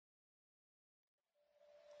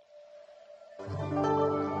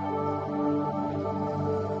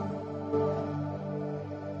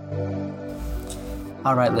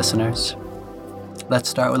All right, listeners, let's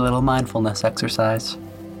start with a little mindfulness exercise.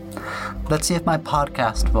 Let's see if my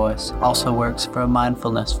podcast voice also works for a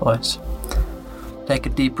mindfulness voice. Take a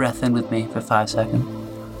deep breath in with me for 5 seconds.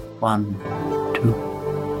 1, 2,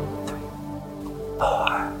 3,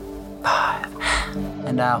 4, 5.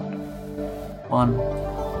 And out. 1,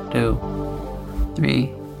 2,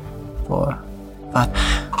 3, 4, 5.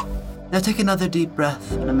 Now take another deep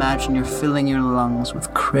breath and imagine you're filling your lungs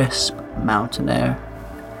with crisp mountain air.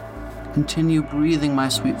 Continue breathing, my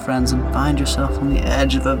sweet friends, and find yourself on the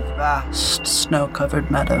edge of a vast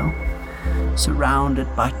snow-covered meadow,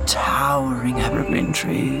 surrounded by towering evergreen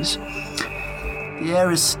trees. The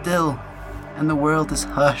air is still, and the world is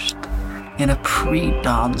hushed in a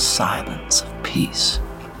pre-dawn silence of peace.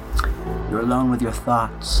 You're alone with your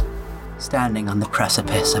thoughts, standing on the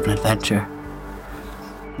precipice of an adventure.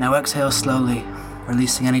 Now exhale slowly,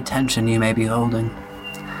 releasing any tension you may be holding.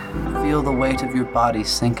 Feel the weight of your body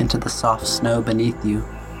sink into the soft snow beneath you.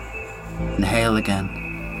 Inhale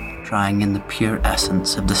again, drawing in the pure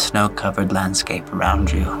essence of the snow-covered landscape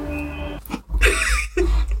around you.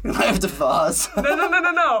 I have to pause.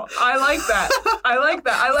 No. I like that. I like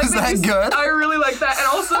Is that good? I really like that. And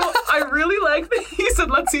also, I really like that you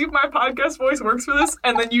said, let's see if my podcast voice works for this,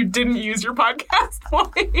 and then you didn't use your podcast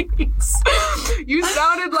voice. You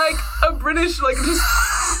sounded like a British, just...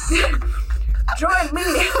 Join me.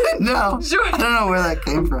 No, I don't know where that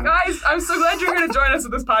came from. Guys, I'm so glad you're here to join us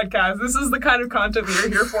with this podcast. This is the kind of content that you're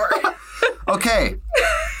here for. Okay,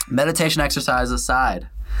 meditation exercise aside,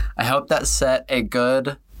 I hope that set a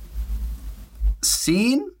good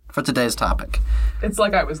scene for today's topic. It's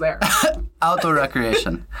like I was there. Outdoor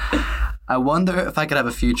recreation. I wonder if I could have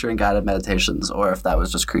a future in guided meditations, or if that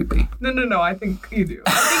was just creepy. No, I think you do.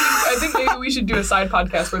 I think maybe we should do a side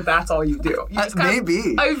podcast where that's all you do. You just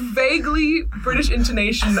maybe. A vaguely British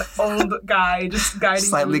intonation old guy just guiding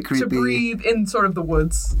Slightly you creepy. to breathe in sort of the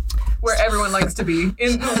woods, where everyone likes to be,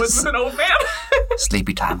 in the woods with an old man.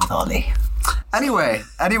 Sleepy time with Ollie. Anyway,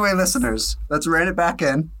 listeners, let's rein it back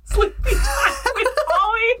in. Sleepy time with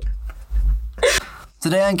Ollie.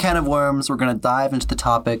 Today on Can of Worms, we're going to dive into the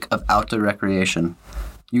topic of outdoor recreation.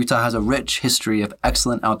 Utah has a rich history of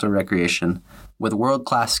excellent outdoor recreation, with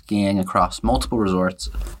world-class skiing across multiple resorts,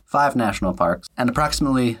 5 national parks, and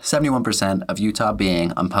approximately 71% of Utah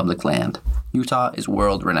being on public land. Utah is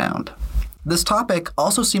world-renowned. This topic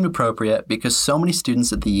also seemed appropriate because so many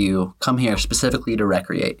students at the U come here specifically to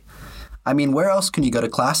recreate. I mean, where else can you go to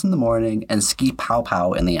class in the morning and ski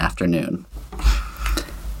pow-pow in the afternoon?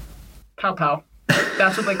 Pow-pow.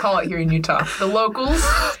 That's what they call it here in Utah. The locals,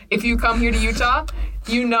 if you come here to Utah,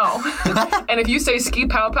 you know. And if you say ski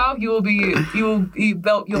pow-pow, you'll basically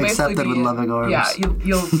Accepted be with loving arms. Yeah,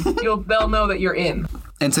 they'll know that you're in.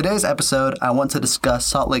 In today's episode, I want to discuss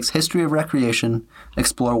Salt Lake's history of recreation,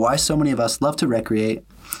 explore why so many of us love to recreate,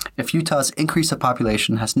 if Utah's increase of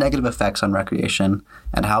population has negative effects on recreation,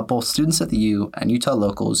 and how both students at the U and Utah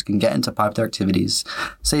locals can get into popular activities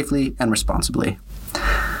safely and responsibly.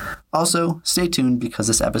 Also, stay tuned because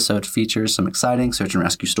this episode features some exciting search and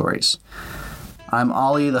rescue stories. I'm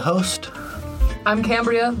Ollie, the host. I'm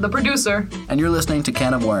Cambria, the producer. And you're listening to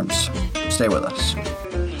Can of Worms. Stay with us.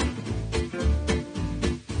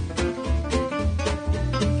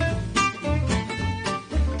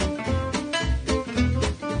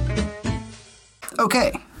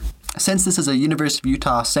 Okay, since this is a University of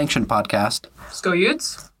Utah sanctioned podcast, Let's go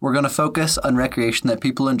Utes. We're going to focus on recreation that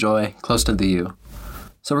people enjoy close to the U.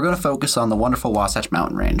 So we're going to focus on the wonderful Wasatch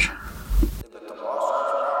Mountain Range.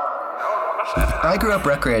 I grew up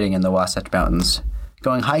recreating in the Wasatch Mountains,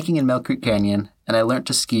 going hiking in Mill Creek Canyon, and I learned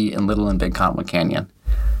to ski in Little and Big Cottonwood Canyon.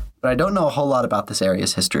 But I don't know a whole lot about this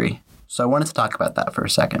area's history, so I wanted to talk about that for a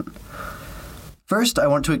second. First, I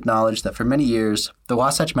want to acknowledge that for many years, the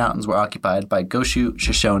Wasatch Mountains were occupied by Goshute,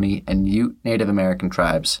 Shoshone, and Ute Native American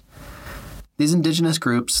tribes. These indigenous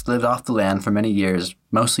groups lived off the land for many years,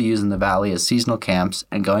 mostly using the valley as seasonal camps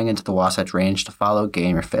and going into the Wasatch Range to follow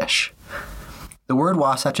game or fish. The word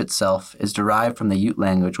Wasatch itself is derived from the Ute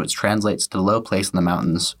language, which translates to low place in the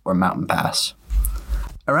mountains, or mountain pass.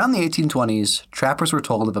 Around the 1820s, trappers were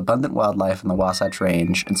told of abundant wildlife in the Wasatch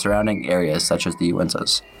Range and surrounding areas such as the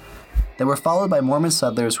Uintas. They were followed by Mormon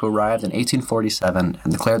settlers who arrived in 1847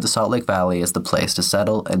 and declared the Salt Lake Valley as the place to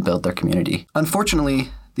settle and build their community.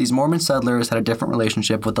 Unfortunately, these Mormon settlers had a different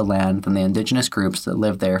relationship with the land than the indigenous groups that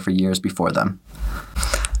lived there for years before them.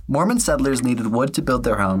 Mormon settlers needed wood to build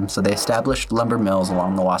their homes, so they established lumber mills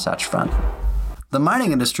along the Wasatch Front. The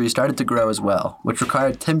mining industry started to grow as well, which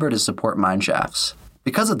required timber to support mine shafts.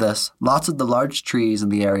 Because of this, lots of the large trees in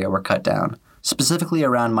the area were cut down, specifically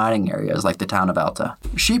around mining areas like the town of Alta.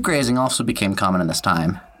 Sheep grazing also became common in this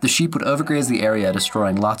time. The sheep would overgraze the area,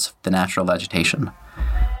 destroying lots of the natural vegetation,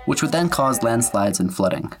 which would then cause landslides and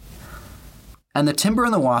flooding. And the timber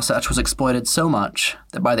in the Wasatch was exploited so much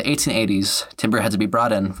that by the 1880s, timber had to be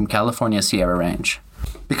brought in from California's Sierra Range.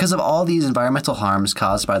 Because of all these environmental harms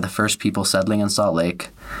caused by the first people settling in Salt Lake,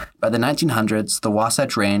 by the 1900s, the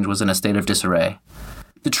Wasatch Range was in a state of disarray.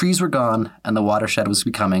 The trees were gone, and the watershed was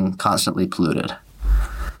becoming constantly polluted.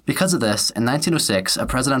 Because of this, in 1906, a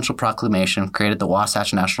presidential proclamation created the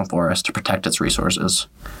Wasatch National Forest to protect its resources.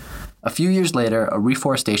 A few years later, a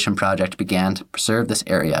reforestation project began to preserve this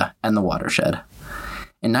area and the watershed.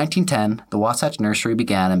 In 1910, the Wasatch Nursery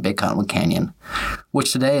began in Big Cottonwood Canyon,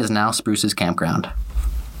 which today is now Spruce's campground.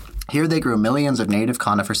 Here they grew millions of native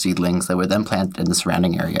conifer seedlings that were then planted in the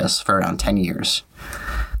surrounding areas for around 10 years.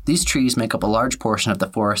 These trees make up a large portion of the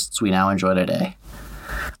forests we now enjoy today.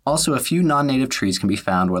 Also, a few non-native trees can be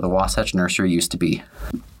found where the Wasatch Nursery used to be.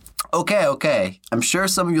 Okay. I'm sure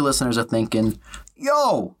some of you listeners are thinking,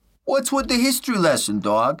 yo, what's with the history lesson,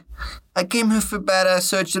 dog? I came here for badass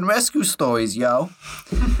search and rescue stories, yo.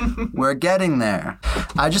 We're getting there.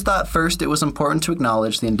 I just thought first it was important to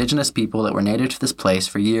acknowledge the indigenous people that were native to this place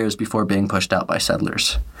for years before being pushed out by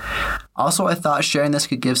settlers. Also, I thought sharing this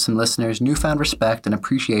could give some listeners newfound respect and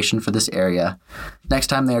appreciation for this area next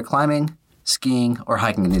time they are climbing, skiing, or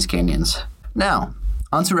hiking in these canyons. Now,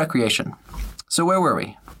 on to recreation. So where were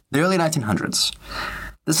we? The early 1900s.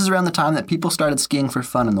 This is around the time that people started skiing for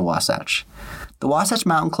fun in the Wasatch. The Wasatch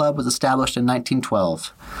Mountain Club was established in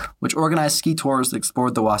 1912, which organized ski tours that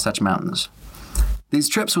explored the Wasatch Mountains. These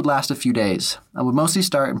trips would last a few days, and would mostly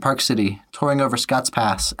start in Park City, touring over Scotts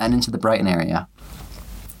Pass and into the Brighton area.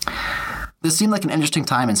 This seemed like an interesting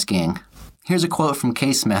time in skiing. Here's a quote from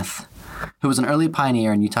Kay Smith, who was an early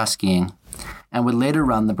pioneer in Utah skiing, and would later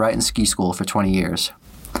run the Brighton Ski School for 20 years.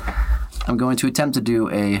 I'm going to attempt to do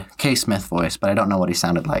a Kay Smith voice, but I don't know what he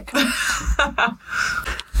sounded like.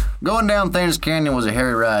 Going down Thames Canyon was a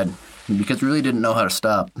hairy ride, because we really didn't know how to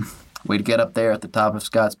stop. We'd get up there at the top of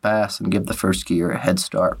Scotts Pass and give the first skier a head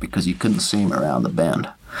start because you couldn't see him around the bend.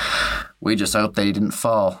 We just hoped that he didn't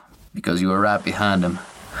fall, because you were right behind him.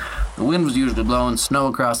 The wind was usually blowing snow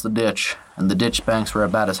across the ditch, and the ditch banks were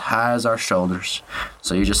about as high as our shoulders,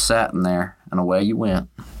 so you just sat in there, and away you went.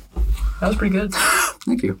 That was pretty good.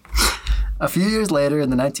 Thank you. A few years later, in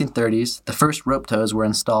the 1930s, the first rope tows were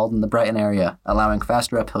installed in the Brighton area, allowing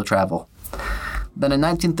faster uphill travel. Then in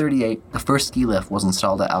 1938, the first ski lift was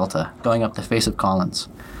installed at Alta, going up the face of Collins.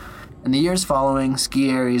 In the years following, ski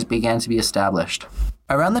areas began to be established.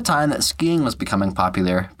 Around the time that skiing was becoming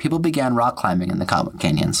popular, people began rock climbing in the Cottonwood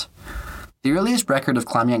Canyons. The earliest record of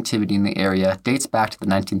climbing activity in the area dates back to the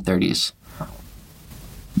 1930s,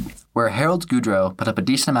 where Harold Goudreau put up a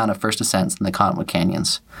decent amount of first ascents in the Cottonwood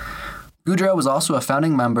Canyons. Goudreau was also a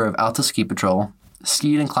founding member of Alta Ski Patrol,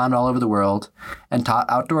 skied and climbed all over the world, and taught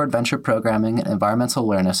outdoor adventure programming and environmental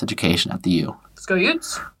awareness education at the U. Let's go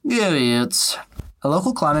Utes. Go Utes. A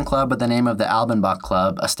local climbing club by the name of the Albenbach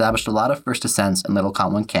Club established a lot of first ascents in Little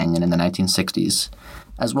Cottonwood Canyon in the 1960s,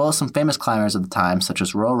 as well as some famous climbers of the time such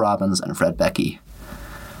as Royal Robbins and Fred Beckey.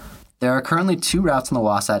 There are currently 2 routes in the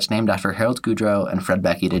Wasatch named after Harold Goudreau and Fred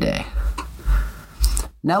Beckey today.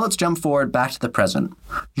 Now let's jump forward back to the present.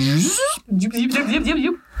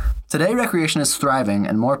 Today, recreation is thriving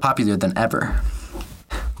and more popular than ever.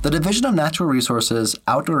 The Division of Natural Resources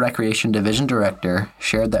Outdoor Recreation Division Director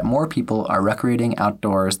shared that more people are recreating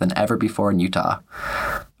outdoors than ever before in Utah.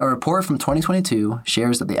 A report from 2022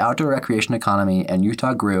 shares that the outdoor recreation economy in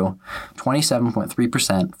Utah grew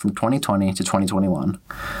 27.3% from 2020 to 2021,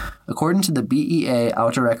 according to the BEA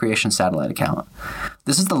Outdoor Recreation Satellite Account.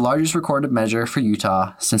 This is the largest recorded measure for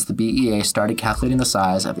Utah since the BEA started calculating the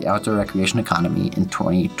size of the outdoor recreation economy in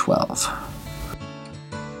 2012.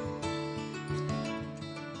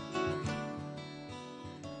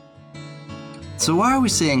 So why are we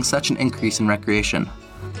seeing such an increase in recreation?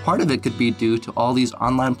 Part of it could be due to all these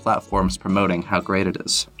online platforms promoting how great it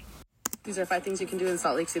is. These are 5 things you can do in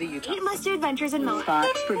Salt Lake City, Utah. 8 must-do adventures in Mountain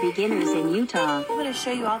spots for beginners in Utah. I'm going to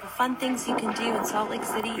show you all the fun things you can do in Salt Lake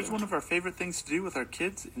City. It's one of our favorite things to do with our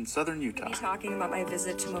kids in southern Utah. I'll be talking about my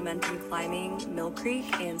visit to Momentum Climbing, Mill Creek,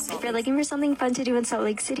 and Salt If you're looking for something fun to do in Salt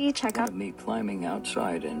Lake City, check out Me climbing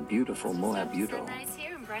outside in beautiful Moab, Utah.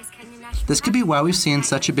 This could be why we've seen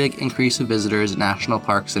such a big increase of visitors at national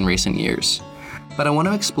parks in recent years. But I want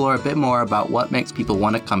to explore a bit more about what makes people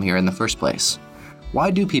want to come here in the first place. Why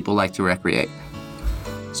do people like to recreate?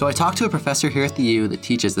 So I talked to a professor here at the U that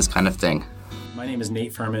teaches this kind of thing. My name is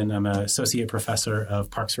Nate Furman. I'm an associate professor of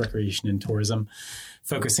Parks, Recreation, and Tourism,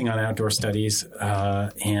 focusing on outdoor studies,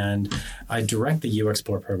 and I direct the U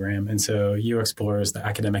Explore program. And so U Explore is the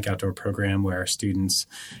academic outdoor program where students,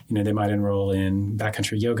 they might enroll in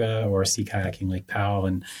backcountry yoga or sea kayaking Lake Powell,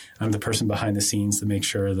 and I'm the person behind the scenes to make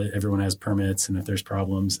sure that everyone has permits, and if there's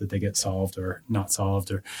problems that they get solved or not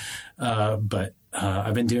solved. But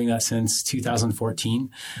I've been doing that since 2014,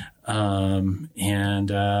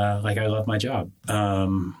 and I love my job.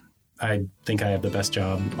 I think I have the best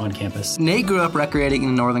job on campus. Nate grew up recreating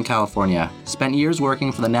in Northern California, spent years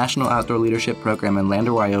working for the National Outdoor Leadership Program in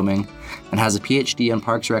Lander, Wyoming, and has a PhD in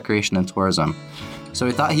Parks, Recreation, and Tourism. So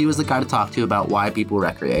he thought he was the guy to talk to about why people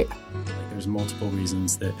recreate. There's multiple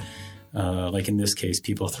reasons that, in this case,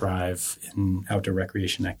 people thrive in outdoor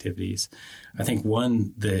recreation activities. I think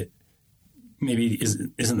one that maybe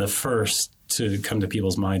isn't the first to come to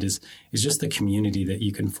people's mind is just the community that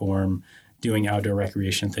you can form doing outdoor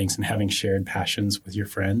recreation things and having shared passions with your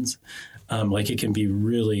friends. It can be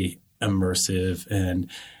really immersive and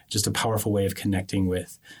just a powerful way of connecting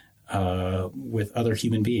with other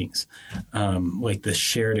human beings. The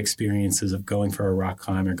shared experiences of going for a rock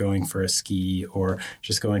climb or going for a ski or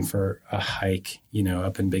just going for a hike,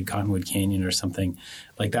 up in Big Cottonwood Canyon or something.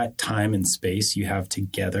 Like that time and space you have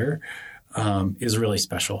together is really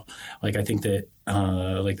special. I think that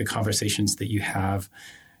the conversations that you have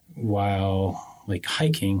while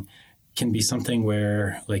hiking can be something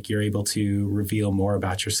where you're able to reveal more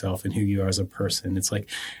about yourself and who you are as a person. It's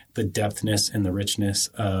the depthness and the richness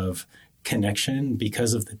of connection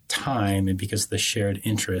because of the time and because of the shared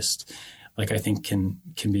interest, I think can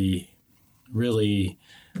be really,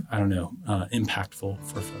 impactful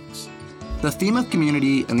for folks. The theme of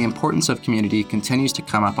community and the importance of community continues to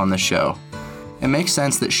come up on the show. It makes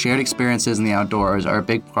sense that shared experiences in the outdoors are a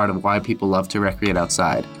big part of why people love to recreate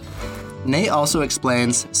outside. Nate also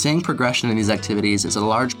explains seeing progression in these activities is a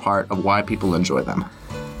large part of why people enjoy them.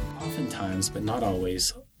 Oftentimes, but not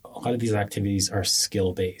always, a lot of these activities are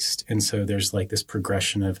skill-based. And so there's this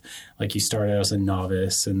progression of you start out as a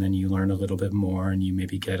novice and then you learn a little bit more and you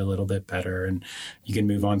maybe get a little bit better and you can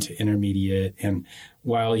move on to intermediate. And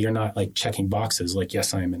while you're not checking boxes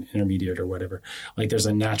yes, I am an intermediate or whatever, there's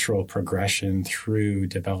a natural progression through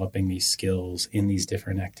developing these skills in these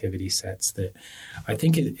different activity sets that I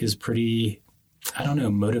think it is pretty,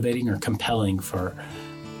 motivating or compelling for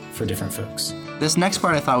different folks. This next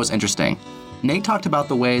part I thought was interesting. Nate talked about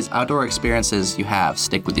the ways outdoor experiences you have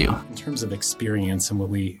stick with you. In terms of experience and what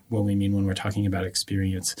we mean when we're talking about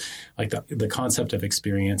experience, the concept of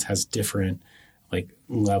experience has different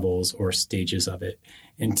levels or stages of it.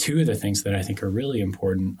 And two of the things that I think are really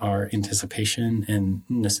important are anticipation and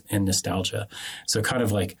nostalgia. So kind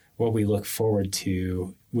of what we look forward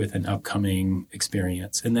to with an upcoming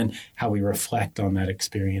experience, and then how we reflect on that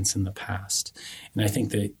experience in the past. And I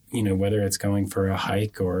think that, whether it's going for a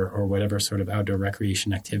hike or whatever sort of outdoor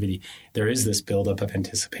recreation activity, there is this buildup of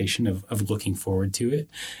anticipation of looking forward to it.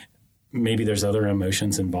 Maybe there's other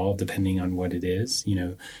emotions involved depending on what it is.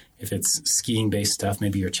 If it's skiing-based stuff,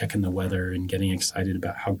 maybe you're checking the weather and getting excited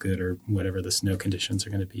about how good or whatever the snow conditions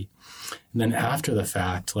are going to be. And then after the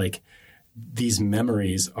fact, these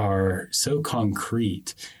memories are so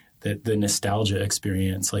concrete that the nostalgia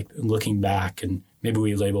experience, looking back, and maybe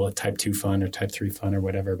we label it type 2 fun or type 3 fun or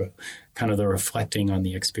whatever, but kind of the reflecting on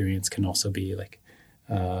the experience can also be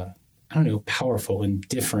powerful and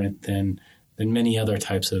different than many other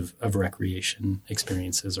types of recreation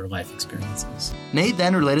experiences or life experiences. Nate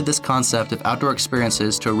then related this concept of outdoor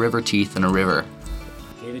experiences to river teeth in a river.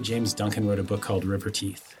 David James Duncan wrote a book called River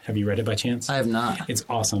Teeth. Have you read it by chance? I have not. It's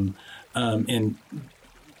awesome. And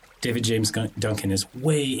David James Duncan is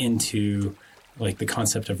way into the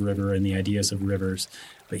concept of river and the ideas of rivers.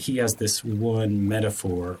 But he has this one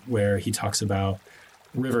metaphor where he talks about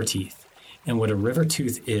river teeth. And what a river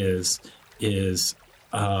tooth is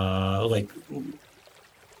at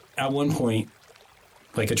one point,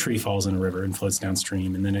 a tree falls in a river and floats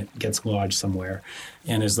downstream, and then it gets lodged somewhere.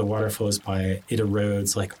 And as the water flows by it, it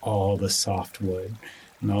erodes all the soft wood.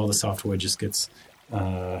 And all the soft wood just gets,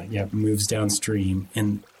 moves downstream.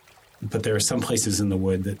 But there are some places in the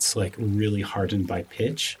wood that's really hardened by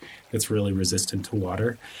pitch, that's really resistant to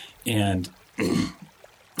water. And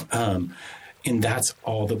that's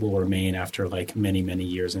all that will remain after many, many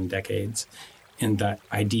years and decades. And that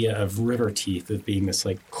idea of river teeth of being this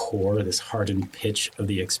core, this hardened pitch of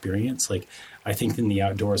the experience, I think in the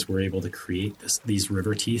outdoors we're able to create these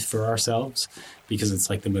river teeth for ourselves because it's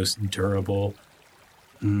the most durable,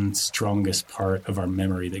 strongest part of our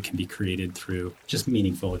memory that can be created through just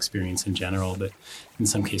meaningful experience in general, but in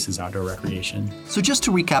some cases outdoor recreation. So just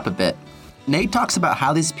to recap a bit, Nate talks about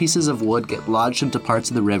how these pieces of wood get lodged into parts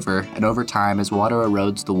of the river, and over time, as water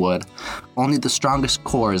erodes the wood, only the strongest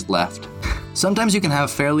core is left. Sometimes you can have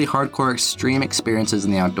fairly hardcore extreme experiences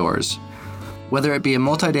in the outdoors. Whether it be a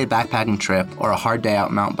multi-day backpacking trip or a hard day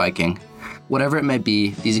out mountain biking, whatever it may be,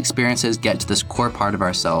 these experiences get to this core part of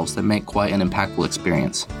ourselves that make quite an impactful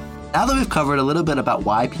experience. Now that we've covered a little bit about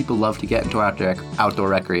why people love to get into outdoor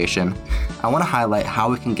recreation, I want to highlight how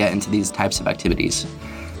we can get into these types of activities.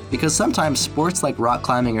 Because sometimes sports like rock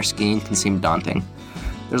climbing or skiing can seem daunting.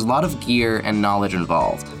 There's a lot of gear and knowledge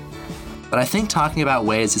involved. But I think talking about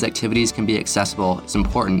ways these activities can be accessible is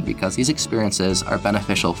important because these experiences are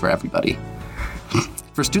beneficial for everybody.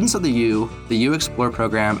 For students of the U Explore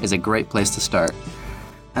program is a great place to start.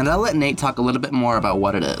 And I'll let Nate talk a little bit more about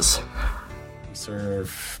what it is. We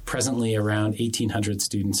serve presently around 1,800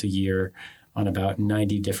 students a year on about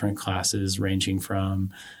 90 different classes, ranging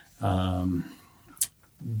from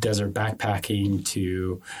desert backpacking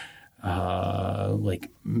to like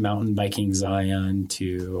mountain biking Zion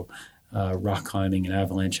to rock climbing and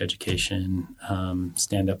avalanche education,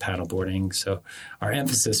 stand-up paddleboarding. So our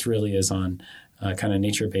emphasis really is on kind of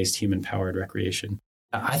nature-based, human-powered recreation.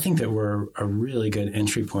 I think that we're a really good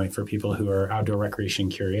entry point for people who are outdoor recreation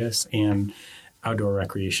curious and outdoor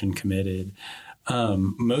recreation committed.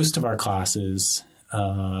 Most of our classes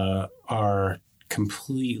are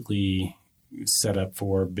completely set up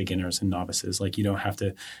for beginners and novices. Like, you don't have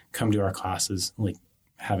to come to our classes like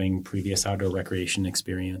having previous outdoor recreation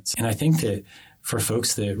experience. And I think that for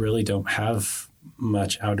folks that really don't have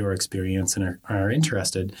much outdoor experience and are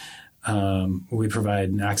interested, we provide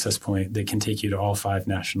an access point that can take you to all 5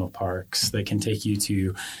 national parks, that can take you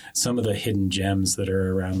to some of the hidden gems that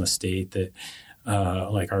are around the state that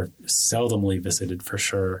like are seldomly visited for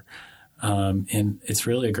sure. And it's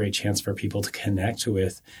really a great chance for people to connect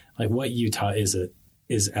with like what Utah is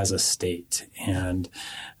as a state and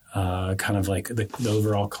kind of like the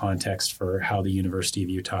overall context for how the University of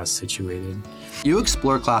Utah is situated. U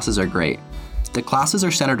Explore classes are great. The classes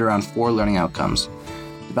are centered around 4 learning outcomes: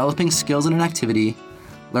 developing skills in an activity,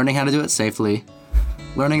 learning how to do it safely,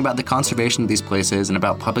 learning about the conservation of these places and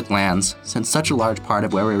about public lands, since such a large part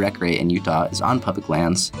of where we recreate in Utah is on public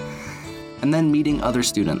lands, and then meeting other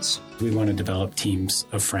students. We want to develop teams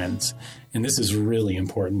of friends. And this is really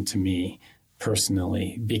important to me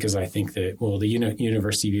personally, because I think that, well, the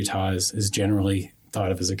University of Utah is generally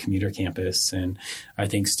thought of as a commuter campus. And I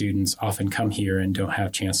think students often come here and don't have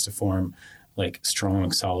a chance to form like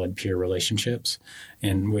strong, solid peer relationships.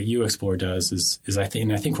 And what U Explore does is I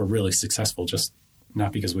think we're really successful, just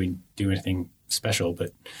not because we do anything special,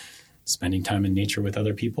 but spending time in nature with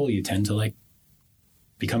other people, you tend to like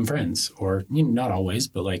become friends, or not always,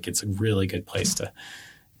 but like it's a really good place to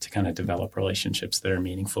kind of develop relationships that are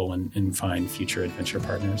meaningful and find future adventure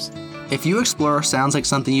partners. If U Explore sounds like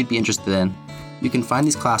something you'd be interested in, you can find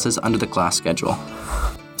these classes under the class schedule.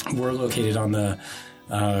 We're located on the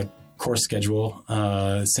course schedule,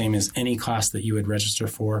 same as any class that you would register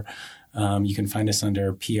for. You can find us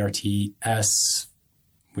under PRTS,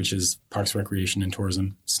 which is Parks, Recreation, and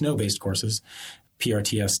Tourism, snow-based courses,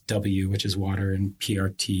 PRTSW, which is water, and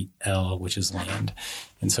PRTL, which is land.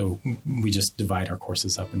 And so we just divide our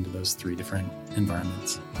courses up into those 3 different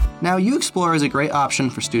environments. Now, U Explore is a great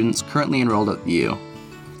option for students currently enrolled at the U.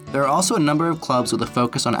 There are also a number of clubs with a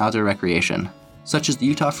focus on outdoor recreation, such as the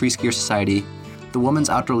Utah Free Skier Society, the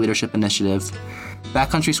Women's Outdoor Leadership Initiative,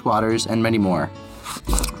 Backcountry Squatters, and many more.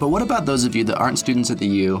 But what about those of you that aren't students at the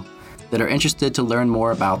U that are interested to learn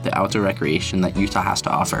more about the outdoor recreation that Utah has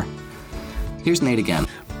to offer? Here's Nate again.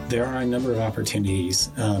 There are a number of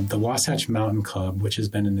opportunities. The Wasatch Mountain Club, which has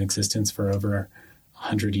been in existence for over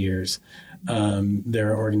 100 years,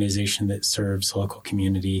 they're an organization that serves local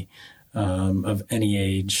community of any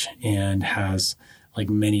age and has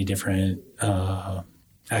like many different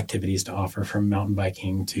activities to offer, from mountain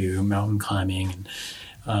biking to mountain climbing,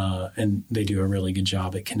 and they do a really good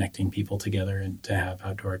job at connecting people together and to have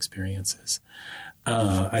outdoor experiences.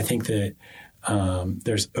 I think that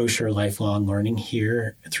there's Osher Lifelong Learning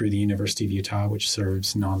here through the University of Utah, which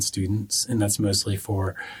serves non-students, and that's mostly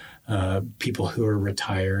for people who are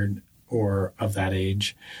retired or of that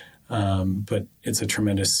age, but it's a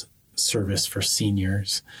tremendous service for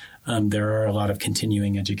seniors. There are a lot of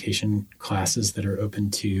continuing education classes that are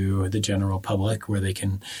open to the general public where they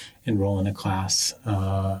can enroll in a class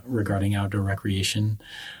regarding outdoor recreation.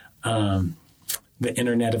 The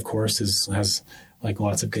internet, of course, has like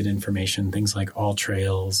lots of good information. Things like All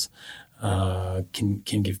Trails can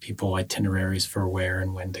give people itineraries for where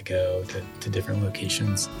and when to go to different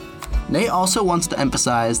locations. Nate also wants to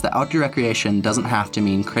emphasize that outdoor recreation doesn't have to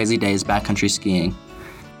mean crazy days backcountry skiing.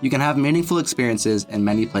 You can have meaningful experiences in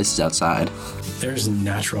many places outside. There's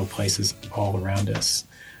natural places all around us.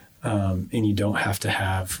 And you don't have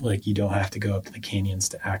to go up to the canyons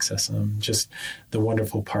to access them. Just the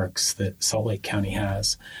wonderful parks that Salt Lake County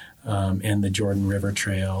has, and the Jordan River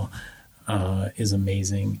Trail is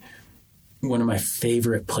amazing. One of my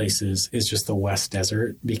favorite places is just the West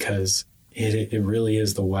Desert, because it really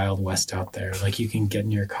is the Wild West out there. Like, you can get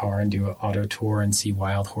in your car and do an auto tour and see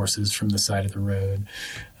wild horses from the side of the road.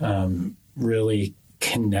 Really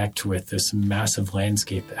connect with this massive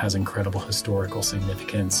landscape that has incredible historical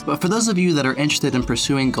significance. But for those of you that are interested in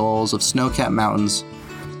pursuing goals of snow-capped mountains,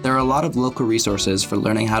 there are a lot of local resources for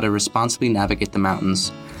learning how to responsibly navigate the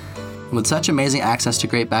mountains. And with such amazing access to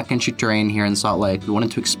great backcountry terrain here in Salt Lake, we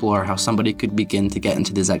wanted to explore how somebody could begin to get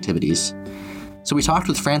into these activities. So we talked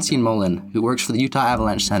with Francine Mullen, who works for the Utah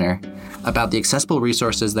Avalanche Center, about the accessible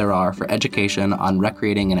resources there are for education on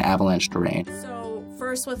recreating in avalanche terrain.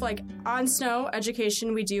 First, with on snow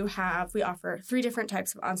education, we offer 3 different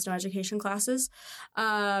types of on snow education classes.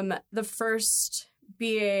 The first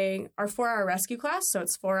being our 4-hour rescue class. So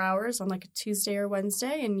it's 4 hours on a Tuesday or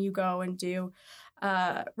Wednesday, and you go and do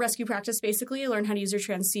rescue practice, basically. Learn how to use your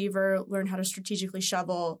transceiver, learn how to strategically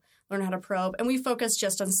shovel, learn how to probe. And we focus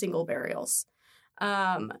just on single burials.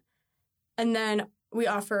 And then we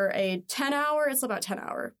offer a 10-hour, it's about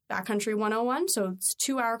 10-hour backcountry 101. So it's a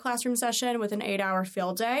 2-hour classroom session with an 8-hour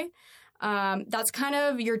field day. That's kind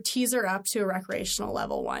of your teaser up to a recreational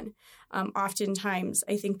level 1. Oftentimes,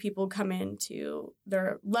 I think people come into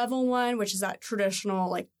their level 1, which is that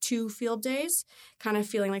traditional 2 field days, kind of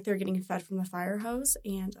feeling like they're getting fed from the fire hose.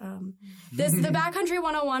 And the Backcountry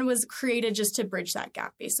 101 was created just to bridge that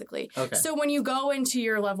gap, basically. Okay. So when you go into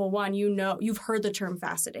your level 1, you've heard the term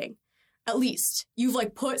faceting. At least you've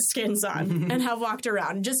put skins on and have walked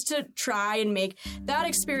around, just to try and make that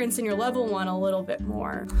experience in your level 1 a little bit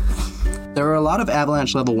more. There are a lot of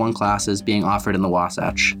Avalanche Level 1 classes being offered in the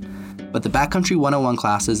Wasatch, but the Backcountry 101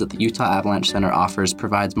 classes that the Utah Avalanche Center offers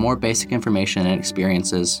provides more basic information and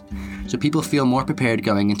experiences, so people feel more prepared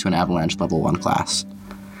going into an Avalanche Level 1 class.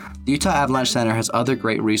 The Utah Avalanche Center has other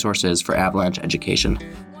great resources for avalanche education.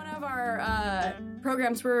 One of our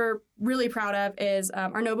programs we're really proud of is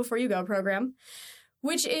our Know Before You Go program,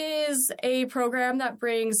 which is a program that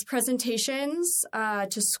brings presentations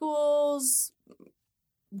to schools,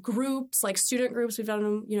 groups, student groups. We've done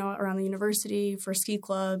them, around the university for ski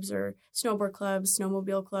clubs or snowboard clubs,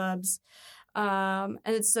 snowmobile clubs. And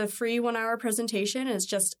it's a free 1-hour presentation. And it's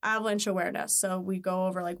just avalanche awareness. So we go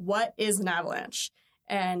over what is an avalanche?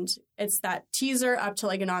 And it's that teaser up to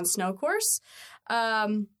a non-snow course.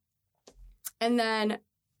 And then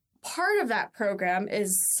part of that program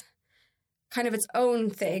is kind of its own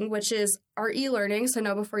thing, which is our e-learning. So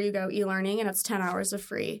Know Before You Go e-learning, and it's 10 hours of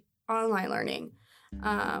free online learning,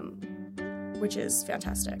 which is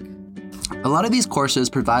fantastic. A lot of these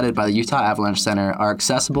courses provided by the Utah Avalanche Center are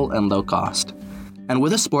accessible and low cost. And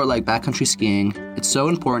with a sport like backcountry skiing, it's so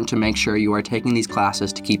important to make sure you are taking these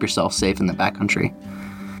classes to keep yourself safe in the backcountry.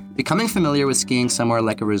 Becoming familiar with skiing somewhere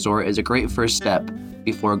like a resort is a great first step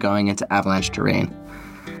before going into avalanche terrain.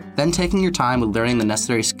 Then taking your time with learning the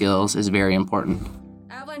necessary skills is very important.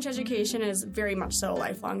 Avalanche education is very much so a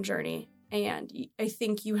lifelong journey, and I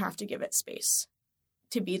think you have to give it space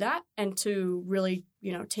to be that and to really,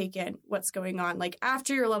 take in what's going on.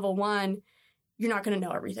 After your level 1, you're not going to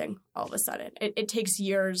know everything all of a sudden. It takes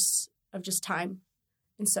years of just time.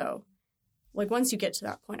 And so once you get to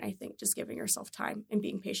that point, I think just giving yourself time and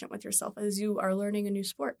being patient with yourself as you are learning a new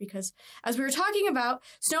sport, because as we were talking about,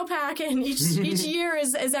 snowpack and each year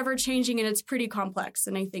is ever changing, and it's pretty complex.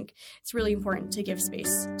 And I think it's really important to give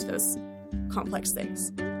space to those complex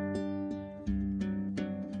things.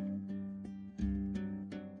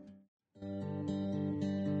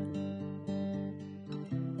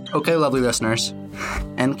 Okay, lovely listeners,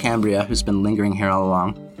 and Cambria, who's been lingering here all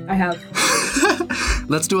along. I have.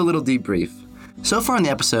 Let's do a little debrief. So far in the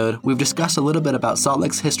episode, we've discussed a little bit about Salt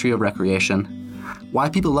Lake's history of recreation, why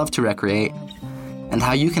people love to recreate, and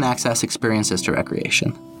how you can access experiences to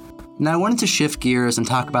recreation. Now I wanted to shift gears and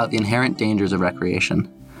talk about the inherent dangers of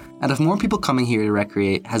recreation, and if more people coming here to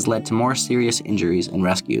recreate has led to more serious injuries and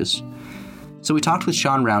rescues. So we talked with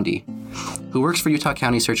Sean Roundy, who works for Utah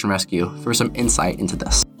County Search and Rescue, for some insight into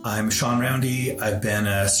this. I'm Sean Roundy. I've been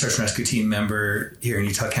a search and rescue team member here in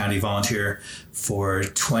Utah County, volunteer for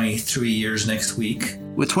 23 years next week.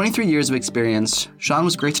 With 23 years of experience, Sean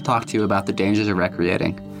was great to talk to about the dangers of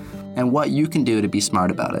recreating and what you can do to be smart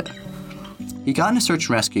about it. He got into search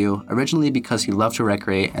and rescue originally because he loved to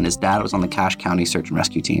recreate and his dad was on the Cache County Search and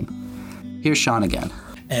Rescue team. Here's Sean again.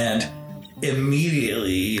 And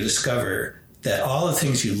immediately you discover that all the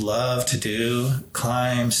things you love to do,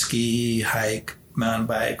 climb, ski, hike, mountain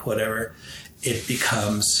bike, whatever, it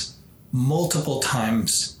becomes multiple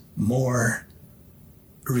times more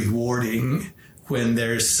rewarding when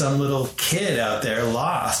there's some little kid out there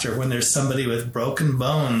lost, or when there's somebody with broken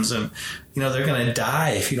bones and, they're going to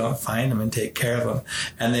die if you don't find them and take care of them.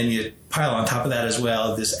 And then you pile on top of that as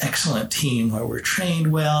well this excellent team where we're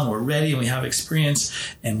trained well and we're ready and we have experience,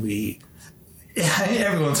 and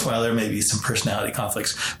every once in a while there may be some personality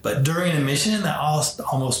conflicts, but during a mission that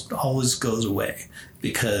almost always goes away,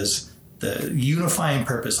 because the unifying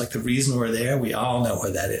purpose, like the reason we're there, we all know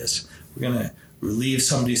what that is. We're going to relieve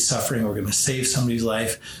somebody's suffering, we're going to save somebody's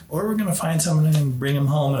life, or we're going to find someone and bring them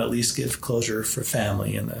home and at least give closure for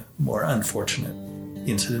family in the more unfortunate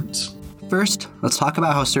incidents. First, let's talk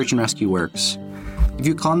about how search and rescue works. If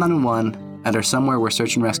you call 911 and are somewhere where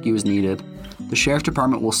search and rescue is needed, the sheriff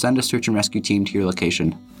department will send a search and rescue team to your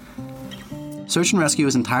location. Search and rescue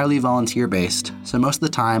is entirely volunteer-based, so most of the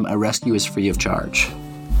time a rescue is free of charge.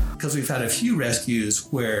 Because we've had a few rescues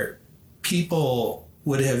where people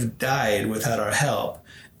would have died without our help,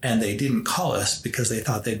 and they didn't call us because they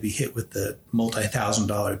thought they'd be hit with the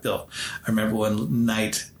multi-$1,000 bill. I remember one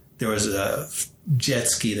night there was a jet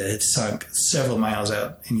ski that had sunk several miles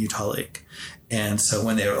out in Utah Lake. And so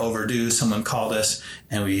when they were overdue, someone called us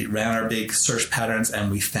and we ran our big search patterns and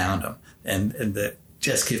we found them. And the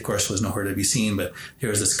jet ski, of course, was nowhere to be seen, but here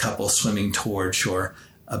was this couple swimming toward shore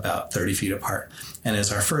about 30 feet apart. And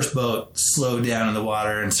as our first boat slowed down in the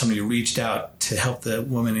water and somebody reached out to help the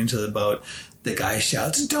woman into the boat, the guy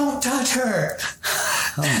shouts, "Don't touch her!"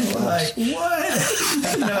 And we're like,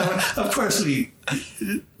 what? Of course we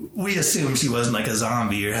assumed she wasn't like a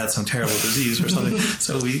zombie or had some terrible disease or something.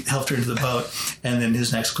 So we helped her into the boat. And then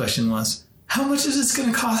his next question was, "How much is this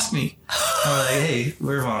going to cost me?" And we're like, "Hey,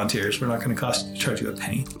 we're volunteers. We're not going to charge you a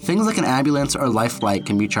penny." Things like an ambulance or life flight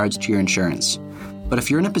can be charged to your insurance. But if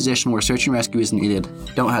you're in a position where search and rescue is needed,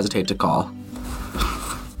 don't hesitate to call.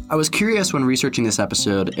 I was curious when researching this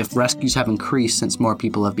episode if rescues have increased since more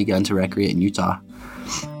people have begun to recreate in Utah.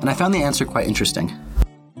 And I found the answer quite interesting.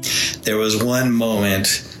 There was one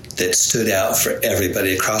moment that stood out for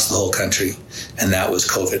everybody across the whole country, and that was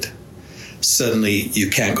COVID. Suddenly, you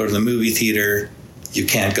can't go to the movie theater, you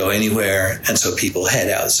can't go anywhere, and so people head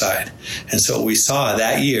outside. And so what we saw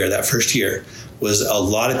that year, that first year, was a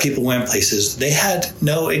lot of people went places they had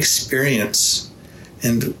no experience.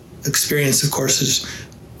 And experience, of course, is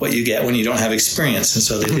what you get when you don't have experience. And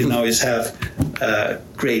so they didn't always have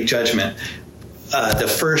great judgment. The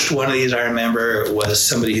first one of these I remember was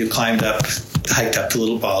somebody who hiked up to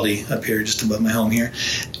Little Baldy up here just above my home here.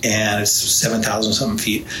 And it's 7,000 something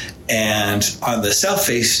feet. And on the south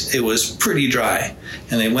face, it was pretty dry.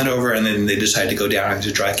 And they went over and then they decided to go down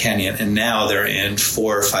into Dry Canyon. And now they're in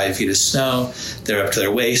 4 or 5 feet of snow. They're up to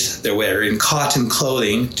their waist. They're wearing cotton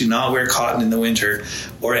clothing. Do not wear cotton in the winter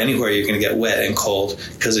or anywhere you're going to get wet and cold,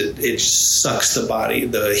 because it sucks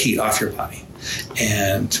the heat off your body.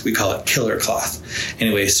 And we call it killer cloth.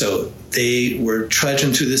 Anyway, so they were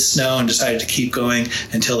trudging through the snow and decided to keep going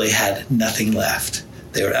until they had nothing left.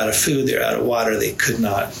 They were out of food, they were out of water, they could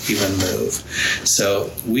not even move.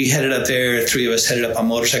 So we headed up there, 3 of us headed up on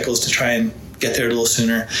motorcycles to try and get there a little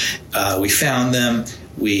sooner. We found them,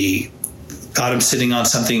 we got them sitting on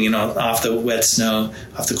something, off the wet snow,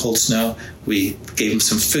 off the cold snow. We gave them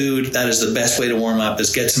some food. That is the best way to warm up, is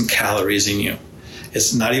get some calories in you.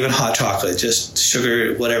 It's not even hot chocolate, just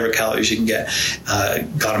sugar, whatever calories you can get.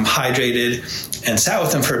 Got them hydrated and sat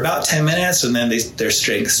with them for about 10 minutes, and then their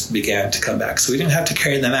strengths began to come back. So we didn't have to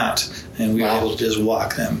carry them out, and we were able to just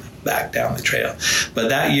walk them back down the trail. But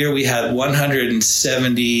that year we had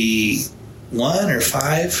 171 or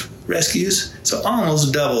 5 rescues, so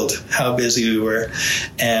almost doubled how busy we were.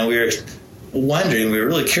 And we were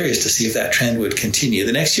really curious to see if that trend would continue.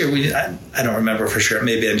 The next year, I don't remember for sure,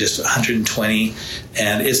 maybe I'm just 120,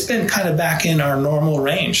 and it's been kind of back in our normal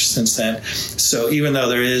range since then. So even though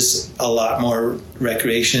there is a lot more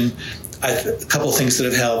recreation, a couple things that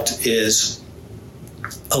have helped is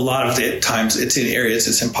a lot of the times it's in areas,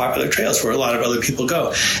 it's in popular trails where a lot of other people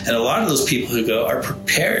go. And a lot of those people who go are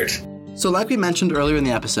prepared. So like we mentioned earlier in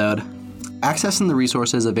the episode, accessing the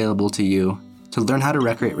resources available to you to learn how to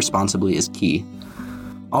recreate responsibly is key.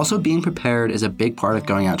 Also, being prepared is a big part of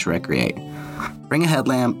going out to recreate. Bring a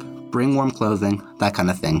headlamp, bring warm clothing, that kind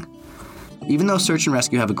of thing. Even though search and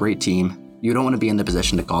rescue have a great team, you don't want to be in the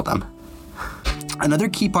position to call them. Another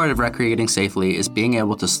key part of recreating safely is being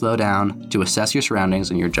able to slow down to assess your surroundings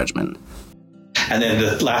and your judgment. And then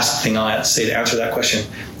the last thing I'll say to answer that question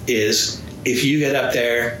is, if you get up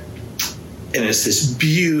there and it's this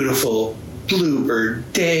beautiful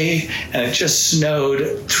bluebird day, and it just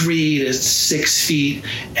snowed 3 to 6 feet,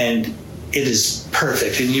 and it is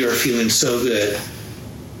perfect, and you are feeling so good.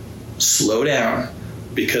 Slow down,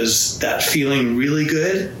 because that feeling really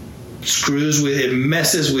good it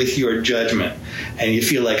messes with your judgment, and you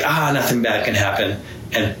feel like, nothing bad can happen,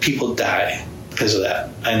 and people die because of that.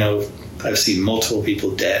 I know I've seen multiple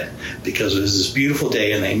people dead because it was this beautiful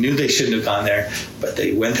day and they knew they shouldn't have gone there, but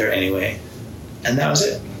they went there anyway. And that was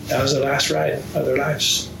it. That was the last ride of their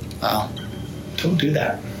lives. Wow. Don't do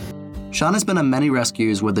that. Sean has been on many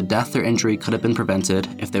rescues where the death or injury could have been prevented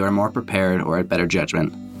if they were more prepared or had better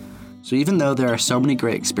judgment. So even though there are so many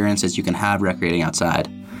great experiences you can have recreating outside,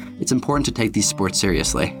 it's important to take these sports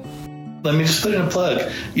seriously. Let me just put in a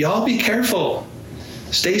plug. Y'all be careful.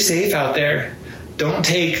 Stay safe out there. Don't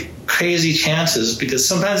take crazy chances, because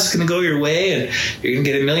sometimes it's going to go your way and you're going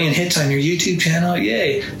to get a million hits on your YouTube channel.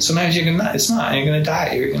 Yay. Sometimes you're going to not. It's not. You're going to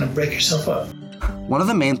die. You're going to break yourself up. One of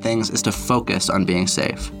the main things is to focus on being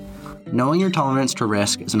safe. Knowing your tolerance to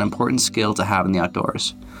risk is an important skill to have in the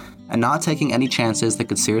outdoors. And not taking any chances that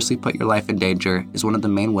could seriously put your life in danger is one of the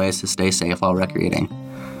main ways to stay safe while recreating.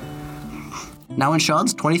 Now, in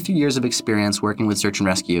Sean's 23 years of experience working with search and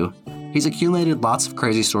rescue, he's accumulated lots of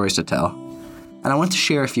crazy stories to tell. And I want to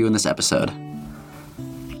share a few in this episode.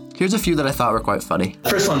 Here's a few that I thought were quite funny. The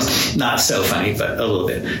first one's not so funny, but a little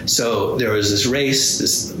bit. So there was this race,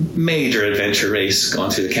 this major adventure race going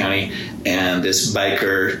through the county, and this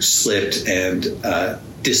biker slipped and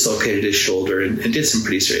dislocated his shoulder and did some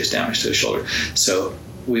pretty serious damage to his shoulder. So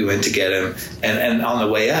we went to get him, and on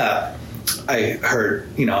the way up, I heard,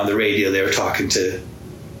 on the radio, they were talking to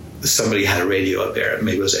somebody had a radio up there.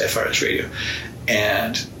 Maybe it was an FRS radio.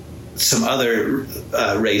 And some other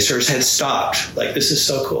racers had stopped. Like, this is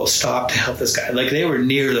so cool. Stopped to help this guy. Like, they were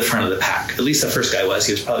near the front of the pack. At least the first guy was.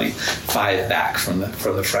 He was probably 5 back from the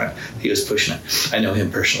front. He was pushing it. I know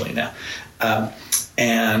him personally now.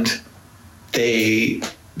 And they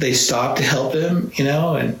stopped to help him,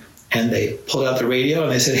 and they pulled out the radio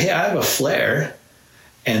and they said, "Hey, I have a flare."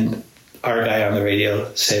 And our guy on the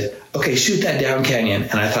radio said, "Okay, shoot that down canyon."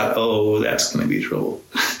 And I thought, oh, that's going to be trouble.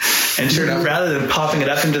 And sure enough, rather than popping it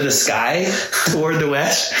up into the sky toward the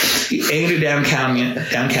west, he aimed it down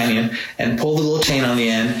canyon and pulled a little chain on the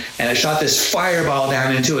end, and it shot this fireball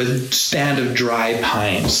down into a stand of dry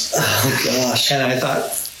pines. Oh, gosh. And I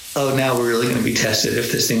thought, oh, now we're really going to be tested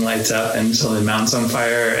if this thing lights up and suddenly mounts on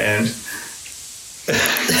fire. And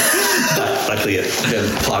but luckily it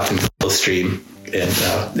then plopped into the stream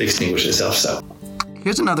and extinguished itself. So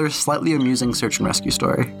here's another slightly amusing search and rescue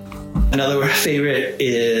story. Another favorite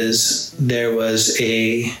is there was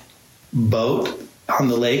a boat on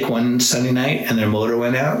the lake one Sunday night and their motor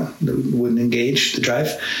went out. They wouldn't engage the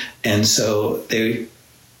drive. And so we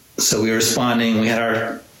were responding. We had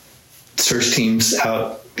our search teams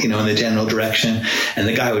out, in the general direction. And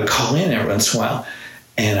the guy would call in every once in a while.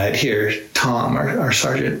 And I'd hear Tom, our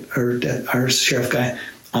sergeant, or our sheriff guy,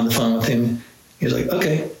 on the phone with him. He was like,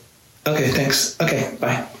 okay, thanks. Okay,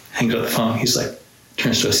 bye. Hangs up the phone. He's like,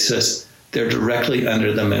 turns to us, he says, "They're directly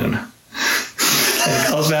under the moon." And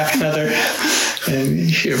calls back another, and you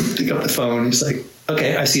hear him pick up the phone. He's like,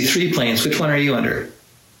 "Okay, I see 3 planes. Which one are you under?"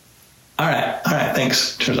 All right,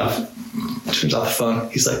 thanks. Turns off the phone.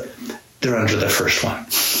 He's like, "They're under the first one."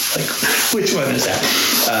 Like, which one is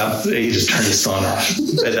that? He just turned his phone off.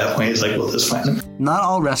 At that point, he's like, "We'll just find them." Not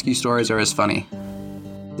all rescue stories are as funny.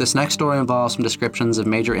 This next story involves some descriptions of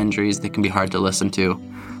major injuries that can be hard to listen to,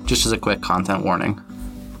 just as a quick content warning.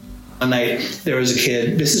 One night, there was a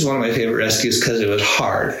kid. This is one of my favorite rescues because it was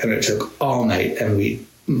hard and it took all night and we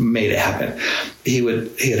made it happen. He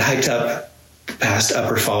had hiked up past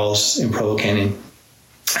Upper Falls in Provo Canyon.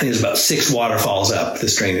 And he was about 6 waterfalls up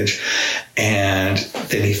this drainage. And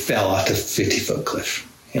then he fell off the 50-foot cliff.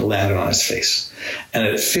 He landed on his face. And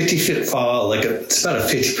at a 50-foot fall, it's about a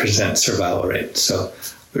 50% survival rate. So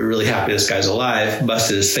we're really happy this guy's alive,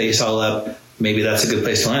 busted his face all up. Maybe that's a good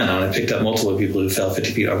place to land on. I picked up multiple people who fell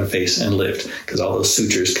 50 feet on the face and lived, because all those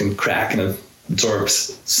sutures can crack and absorb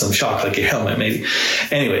some shock, like your helmet maybe.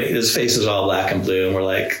 Anyway, his face was all black and blue, and we're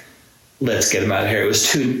like, let's get him out of here. It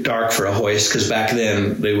was too dark for a hoist, because back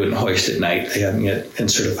then they wouldn't hoist at night. They hadn't yet been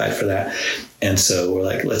certified for that. And so we're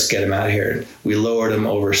like, let's get him out of here. We lowered him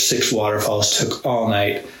over 6 waterfalls, took all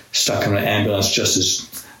night, stuck him in an ambulance just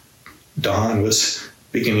as dawn was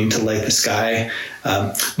beginning to light the sky.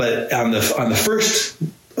 But on the first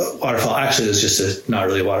waterfall, actually it was just not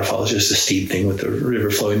really a waterfall, it was just a steep thing with the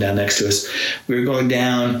river flowing down next to us. We were going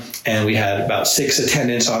down and we had about 6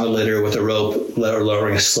 attendants on the litter with a rope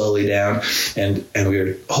lowering us slowly down, and we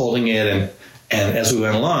were holding it, and as we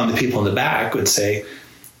went along, the people in the back would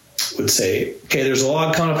would say, okay, there's a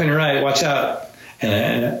log coming up on your right, watch out.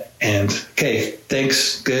 And okay,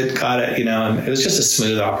 thanks, good, got it, and it was just a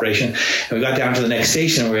smooth operation. And we got down to the next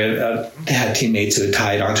station where we had teammates who had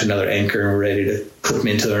tied onto another anchor and were ready to put them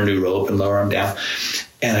into their new rope and lower them down.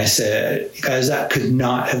 And I said, you guys, that could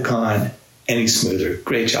not have gone any smoother.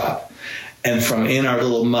 Great job. And from in our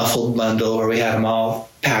little muffled bundle where we had them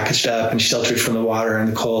all packaged up and sheltered from the water and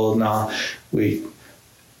the cold and all, we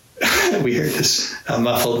heard this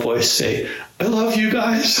muffled voice say, I love you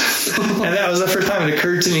guys. And that was the first time it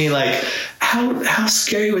occurred to me, like, how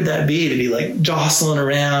scary would that be to be like jostling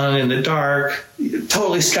around in the dark,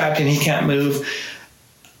 totally strapped in, he can't move.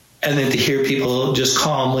 And then to hear people just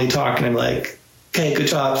calmly talking to him like, okay, good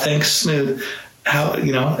job, thanks, smooth.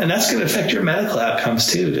 And that's going to affect your medical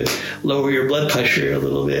outcomes too, to lower your blood pressure a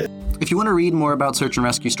little bit. If you want to read more about search and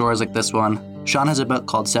rescue stories like this one, Sean has a book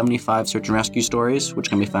called 75 Search and Rescue Stories, which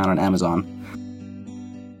can be found on Amazon.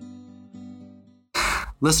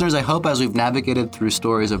 Listeners, I hope as we've navigated through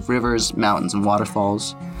stories of rivers, mountains, and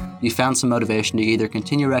waterfalls, you found some motivation to either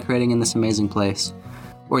continue recreating in this amazing place,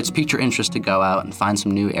 or it's piqued your interest to go out and find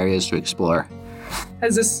some new areas to explore.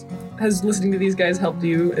 Has listening to these guys helped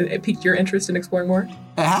you? It piqued your interest in exploring more?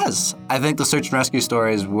 It has. I think the search and rescue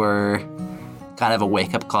stories were kind of a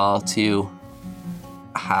wake-up call to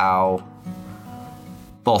how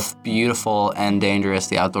both beautiful and dangerous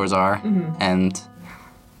the outdoors are. Mm-hmm. And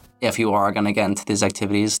if you are going to get into these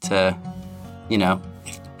activities, to,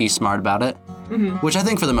 be smart about it, mm-hmm. which I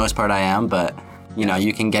think for the most part I am, but,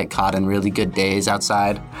 you can get caught in really good days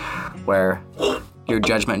outside where your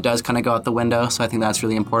judgment does kind of go out the window, so I think that's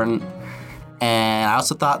really important. And I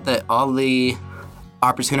also thought that all the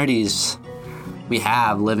opportunities we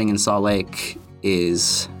have living in Salt Lake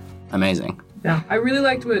is amazing. Yeah, I really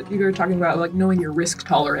liked what you were talking about, like knowing your risk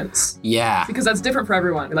tolerance. Yeah. Because that's different for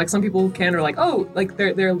everyone. Like some people are like, like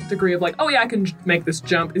their degree of like, I can make this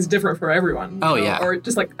jump is different for everyone. Yeah. Or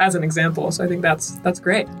just like as an example. So I think that's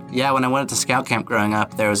great. Yeah, when I went to scout camp growing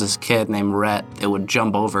up, there was this kid named Rhett that would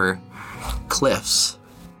jump over cliffs.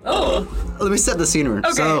 Oh. Let me set the scene.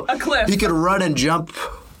 Okay, so a cliff. He could run and jump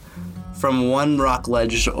from one rock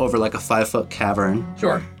ledge over like a 5-foot cavern.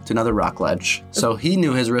 Sure. To another rock ledge. So he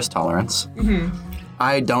knew his risk tolerance. Mm-hmm.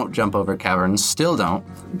 I don't jump over caverns, still don't.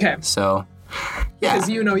 Okay. So, yeah. Because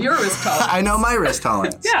you know your risk tolerance. I know my risk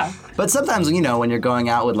tolerance. Yeah. But sometimes, when you're going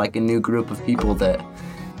out with like a new group of people that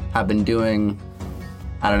have been doing,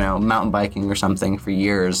 mountain biking or something for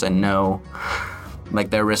years and know like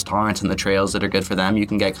their risk tolerance and the trails that are good for them, you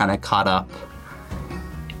can get kind of caught up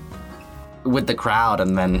with the crowd,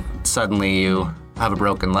 and then suddenly you have a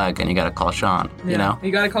broken leg and you gotta call Sean, You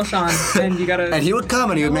gotta call Sean, and you gotta... and he would come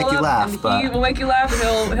and he would make you laugh. He will make you laugh,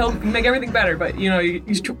 and he'll make everything better, but, you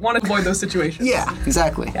want to avoid those situations. Yeah,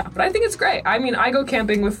 exactly. Yeah, but I think it's great. I mean, I go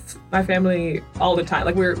camping with my family all the time.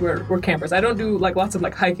 Like, we're campers. I don't do, like, lots of,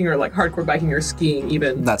 like, hiking or, like, hardcore biking or skiing,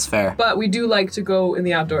 even. That's fair. But we do like to go in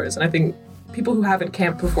the outdoors, and I think people who haven't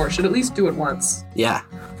camped before should at least do it once. Yeah.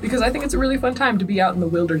 Because I think it's a really fun time to be out in the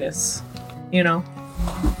wilderness, And,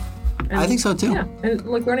 I think so too. Yeah, and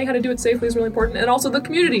like learning how to do it safely is really important, and also the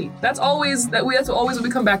community. That's always what we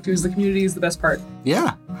come back to, is the community is the best part.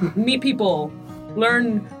 Yeah. Meet people,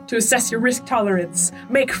 learn to assess your risk tolerance,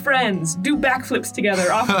 make friends, do backflips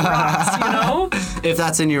together off of rocks. If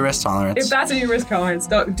that's in your risk tolerance. If that's in your risk tolerance,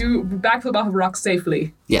 do backflip off of rocks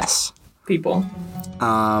safely. Yes. People.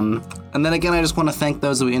 And then again, I just want to thank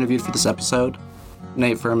those that we interviewed for this episode.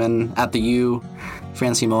 Nate Furman at the U,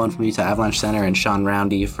 Francie Mullen from Utah Avalanche Center, and Sean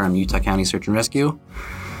Roundy from Utah County Search and Rescue.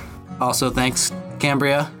 Also, thanks,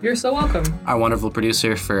 Cambria. You're so welcome. Our wonderful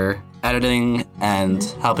producer, for editing and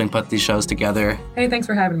helping put these shows together. Hey, thanks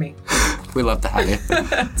for having me. We love to have you.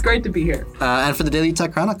 It's great to be here. And for the Daily Utah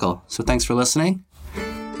Chronicle. So thanks for listening.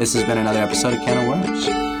 This has been another episode of Can of Worms.